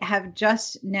we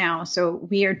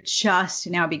are just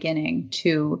now beginning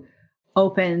to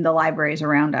open the libraries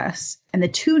around us. And the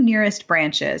two nearest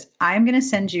branches, I'm going to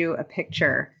send you a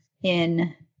picture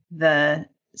in the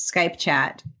Skype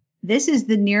chat. This is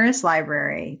the nearest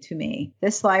library to me.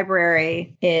 This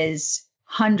library is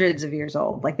hundreds of years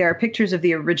old. Like, there are pictures of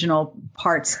the original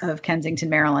parts of Kensington,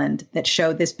 Maryland that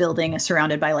show this building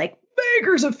surrounded by like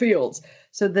acres of fields.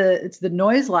 So it's the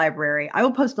Noyes Library. I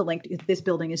will post a link. This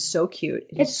building is so cute.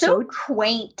 It's so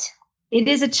quaint. It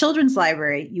is a children's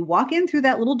library. You walk in through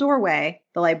that little doorway.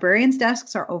 The librarian's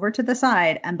desks are over to the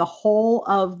side, and the whole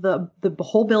of the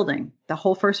whole building, the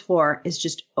whole first floor, is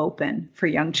just open for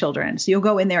young children. So you'll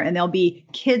go in there, and there'll be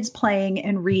kids playing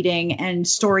and reading and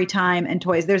story time and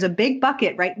toys. There's a big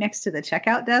bucket right next to the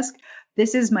checkout desk.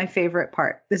 This is my favorite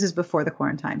part. This is before the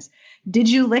quarantines. Did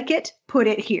you lick it? Put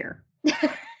it here.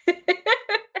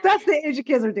 That's the age of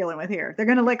kids are dealing with here. They're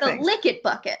going to lick things. The lick it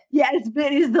bucket. Yes,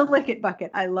 it is the lick it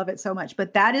bucket. I love it so much.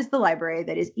 But that is the library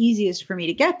that is easiest for me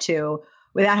to get to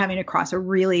without having to cross a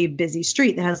really busy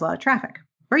street that has a lot of traffic,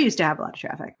 or used to have a lot of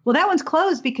traffic. Well, that one's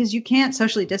closed because you can't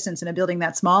socially distance in a building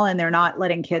that small, and they're not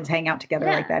letting kids hang out together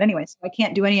like that anyway. So I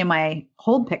can't do any of my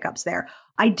hold pickups there.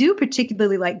 I do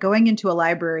particularly like going into a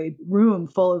library room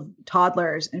full of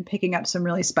toddlers and picking up some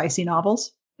really spicy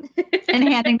novels. And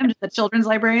handing them to the children's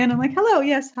librarian. I'm like, hello,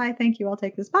 yes, hi, thank you, I'll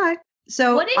take this, bye.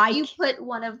 So what if you put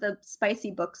one of the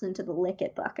spicy books into the lick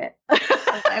it bucket?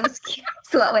 I was curious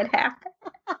what would happen.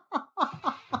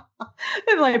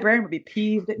 The librarian would be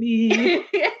peeved at me.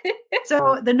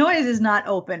 So the Noyes is not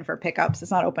open for pickups. It's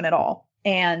not open at all.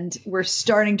 And we're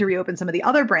starting to reopen some of the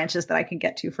other branches that I can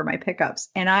get to for my pickups.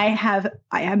 And I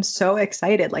am so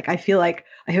excited. Like, I feel like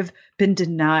I have been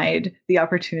denied the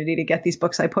opportunity to get these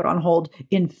books I put on hold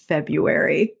in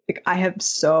February. Like, I am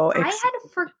so excited. I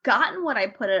had forgotten what I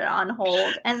put it on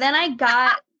hold. And then I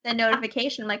got the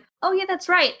notification, like, oh yeah, that's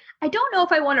right. I don't know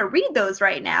if I want to read those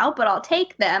right now, but I'll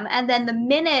take them. And then the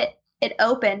minute it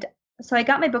opened, so I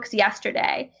got my books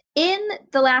yesterday. In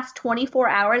the last 24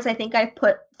 hours, I think I've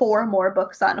put 4 more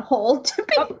books on hold to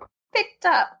be picked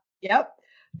up. Yep.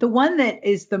 The one that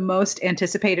is the most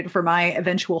anticipated for my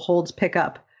eventual Holds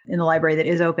pickup in the library that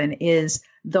is open is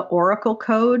the Oracle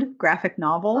Code graphic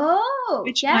novel. Oh,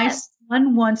 which yes. my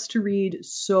son wants to read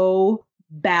so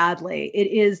badly. It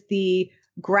is the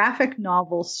graphic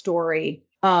novel story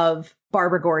of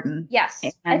Barbara Gordon. Yes.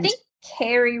 And I think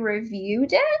Carrie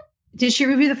reviewed it. Did she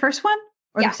review the first one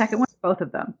or Yes. the second one? Both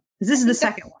of them. This is the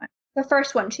second one. The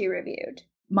first one she reviewed.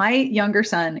 My younger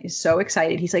son is so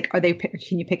excited. He's like,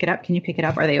 can you pick it up? Can you pick it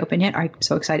up? Are they open yet? I'm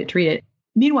so excited to read it.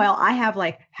 Meanwhile, I have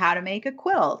like how to make a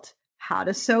quilt, how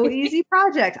to sew easy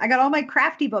projects. I got all my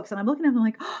crafty books and I'm looking at them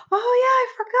like, oh yeah, I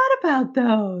forgot about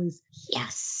those.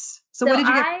 Yes. So what did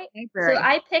you get from the library? So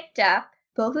I picked up,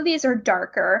 both of these are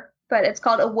darker, but it's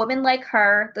called A Woman Like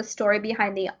Her, the story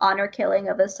behind the honor killing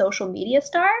of a social media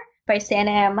star by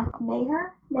Sanam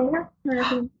Meher.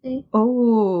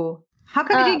 Oh, how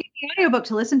come you didn't get the audiobook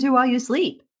to listen to while you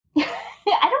sleep? I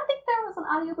don't think there was an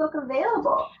audiobook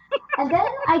available. And then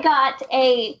I got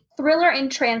a thriller in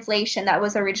translation that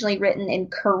was originally written in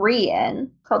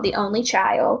Korean called The Only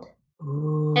Child.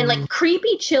 Ooh. And like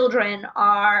creepy children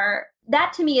are,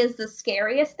 that to me is the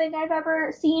scariest thing I've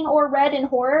ever seen or read in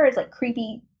horror, is like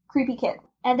creepy kids.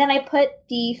 And then I put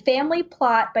The Family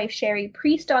Plot by Sherry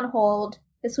Priest on hold.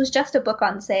 This was just a book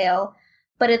on sale,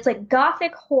 but it's like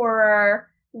gothic horror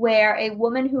where a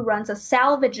woman who runs a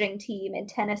salvaging team in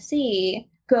Tennessee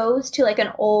goes to like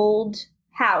an old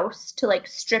house to like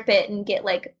strip it and get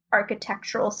like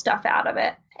architectural stuff out of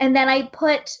it. And then I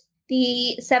put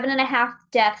The 7.5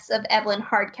 Deaths of Evelyn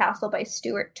Hardcastle by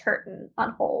Stuart Turton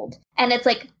on hold. And it's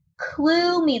like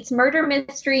Clue meets murder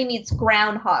mystery meets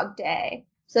Groundhog Day.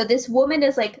 So this woman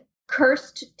is like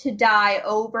cursed to die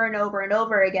over and over and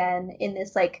over again in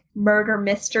this like murder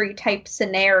mystery type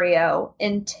scenario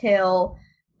until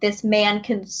this man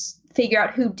can figure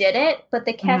out who did it. But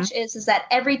the catch is that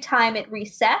every time it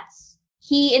resets,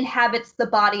 he inhabits the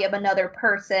body of another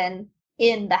person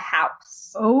in the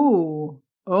house. Oh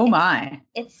my.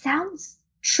 It sounds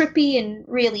trippy and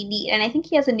really neat. And I think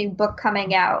he has a new book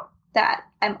coming out that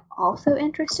I'm also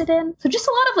interested in. So just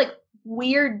a lot of like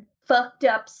weird, fucked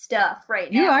up stuff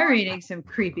right now. You are reading some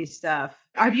creepy stuff.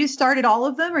 Have you started all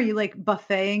of them? Are you like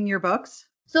buffeting your books?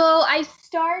 So I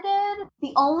started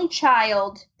The Only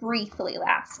Child briefly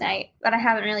last night, but I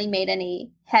haven't really made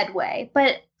any headway.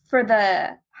 But for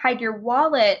the Hide Your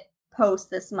Wallet post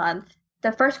this month,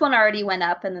 the first one already went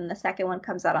up and then the second one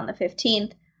comes out on the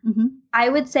 15th. Mm-hmm. I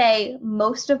would say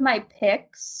most of my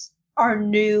picks are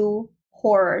new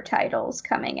horror titles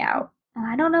coming out. And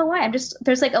I don't know why.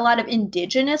 There's like a lot of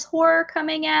indigenous horror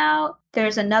coming out.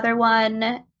 There's another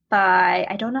one by,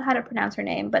 I don't know how to pronounce her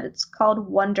name, but it's called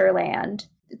Wonderland.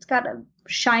 It's got a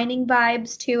Shining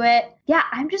vibes to it. Yeah,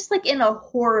 I'm just like in a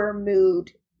horror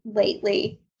mood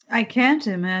lately. I can't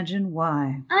imagine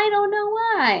why. I don't know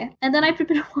why. And then I've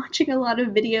been watching a lot of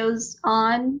videos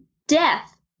on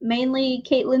death, mainly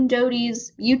Caitlin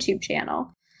Doty's YouTube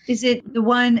channel. Is it the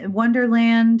one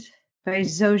Wonderland by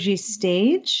Zoji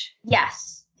Stage?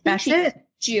 Yes. That's it?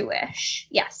 Jewish.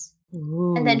 Yes.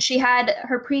 Ooh. And then she had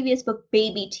her previous book,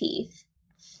 Baby Teeth.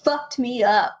 Fucked me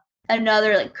up.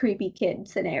 Another like creepy kid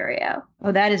scenario.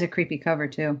 Oh, that is a creepy cover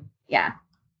too. Yeah.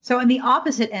 So on the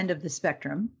opposite end of the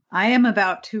spectrum, I am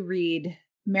about to read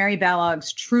Mary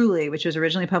Balog's Truly, which was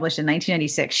originally published in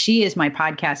 1996. She is my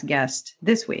podcast guest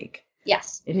this week.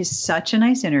 Yes. It is such a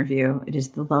nice interview. It is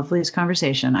the loveliest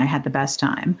conversation. I had the best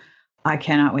time. I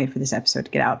cannot wait for this episode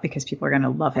to get out because people are going to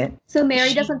love it. So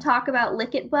Mary doesn't talk about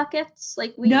lick-it buckets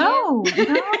like we do? No,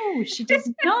 she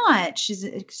does not. She's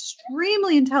an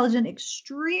extremely intelligent,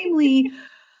 extremely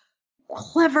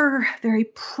clever, very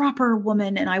proper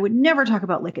woman, and I would never talk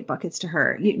about lick-it buckets to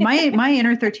her. My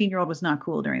inner 13-year-old was not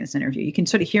cool during this interview. You can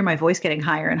sort of hear my voice getting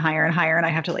higher and higher and higher, and I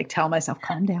have to like tell myself,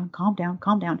 calm down, calm down,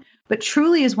 calm down. But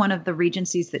Truly is one of the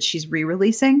Regencies that she's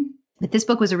re-releasing. But this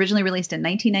book was originally released in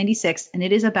 1996, and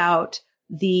it is about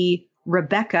the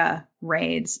Rebecca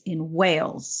raids in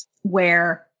Wales,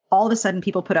 where all of a sudden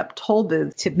people put up toll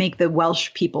booths to make the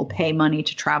Welsh people pay money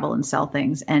to travel and sell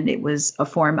things. And it was a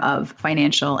form of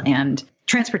financial and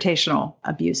transportational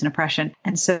abuse and oppression.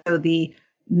 And so the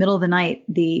middle of the night,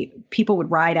 the people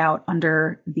would ride out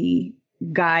under the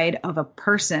guide of a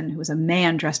person who was a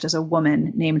man dressed as a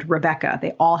woman named Rebecca.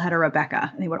 They all had a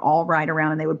Rebecca, and they would all ride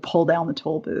around and they would pull down the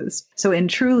toll booths. So in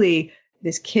Truly,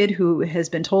 this kid who has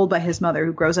been told by his mother,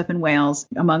 who grows up in Wales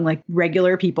among like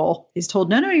regular people, is told,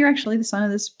 no, you're actually the son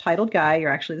of this titled guy.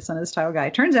 You're actually the son of this titled guy.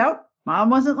 It turns out mom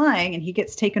wasn't lying, and he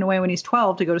gets taken away when he's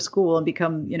 12 to go to school and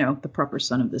become, the proper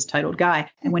son of this titled guy.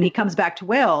 And when he comes back to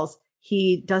Wales,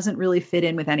 he doesn't really fit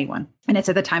in with anyone. And it's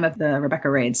at the time of the Rebecca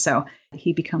raids. So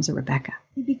he becomes a Rebecca.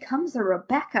 He becomes a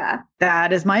Rebecca.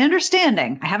 That is my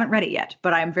understanding. I haven't read it yet,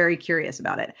 but I'm very curious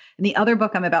about it. And the other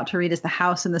book I'm about to read is The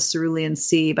House in the Cerulean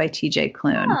Sea by T.J.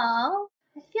 Klune. Oh,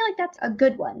 I feel like that's a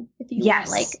good one. If you want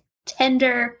like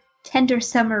tender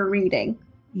summer reading.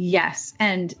 Yes.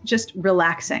 And just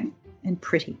relaxing and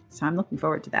pretty. So I'm looking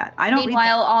forward to that.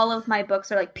 Meanwhile, all of my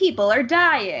books are like, people are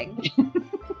dying.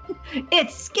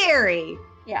 It's scary.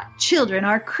 Yeah. Children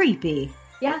are creepy.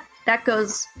 Yeah, that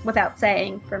goes without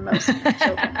saying for most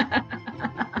children.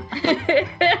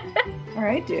 All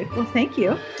right, dude. Well, thank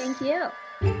you. Thank you.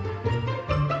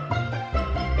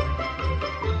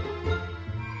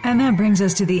 And that brings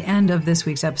us to the end of this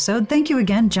week's episode. Thank you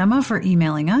again, Gemma, for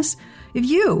emailing us. If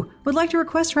you would like to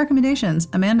request recommendations,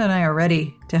 Amanda and I are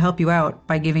ready to help you out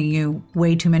by giving you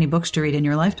way too many books to read in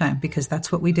your lifetime, because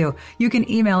that's what we do. You can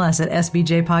email us at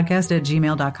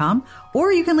sbjpodcast@gmail.com,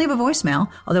 or you can leave a voicemail,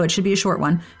 although it should be a short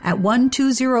one, at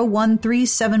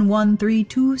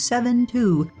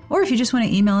 12013713272. Or if you just want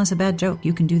to email us a bad joke,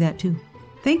 you can do that too.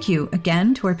 Thank you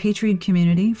again to our Patreon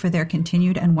community for their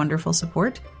continued and wonderful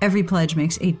support. Every pledge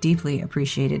makes a deeply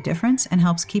appreciated difference and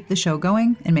helps keep the show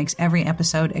going and makes every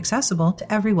episode accessible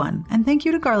to everyone. And thank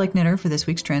you to Garlic Knitter for this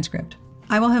week's transcript.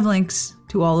 I will have links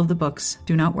to all of the books.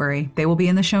 Do not worry. They will be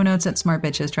in the show notes at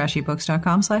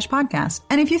smartbitchestrashybooks.com/podcast.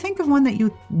 And if you think of one that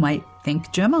you might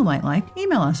think Gemma might like,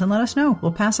 email us and let us know.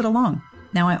 We'll pass it along.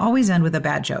 Now, I always end with a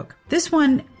bad joke. This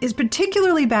one is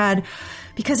particularly bad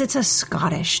because it's a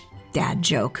Scottish dad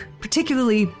joke,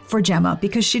 particularly for Gemma,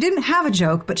 because she didn't have a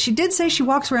joke, but she did say she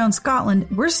walks around Scotland.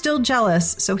 We're still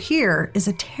jealous. So here is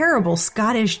a terrible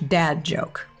Scottish dad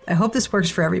joke. I hope this works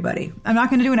for everybody. I'm not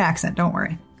going to do an accent. Don't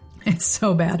worry. It's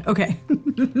so bad. Okay.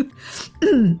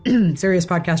 Serious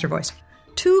podcaster voice.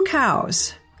 2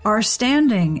 cows are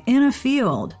standing in a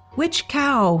field. Which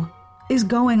cow is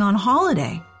going on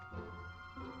holiday?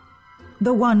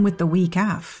 The one with the wee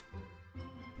calf.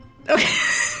 Okay.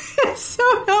 So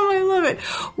dumb, I love it.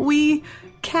 Wee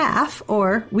calf,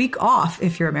 or week off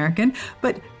if you're American,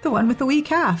 but the one with the wee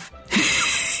calf.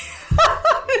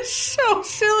 It's so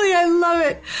silly. I love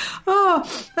it. Oh,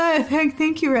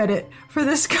 thank you, Reddit, for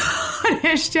the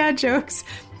Scottish dad jokes.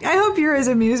 I hope you're as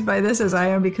amused by this as I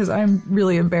am, because I'm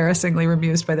really embarrassingly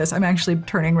amused by this. I'm actually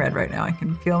turning red right now. I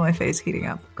can feel my face heating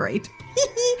up. Great.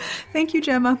 Thank you,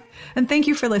 Gemma. And thank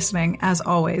you for listening. As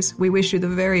always, we wish you the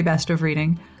very best of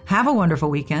reading. Have a wonderful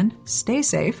weekend. Stay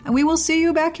safe. And we will see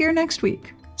you back here next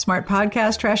week. Smart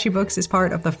Podcast Trashy Books is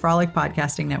part of the Frolic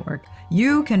Podcasting Network.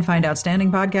 You can find outstanding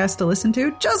podcasts to listen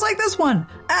to, just like this one,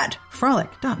 at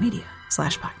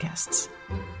frolic.media/podcasts.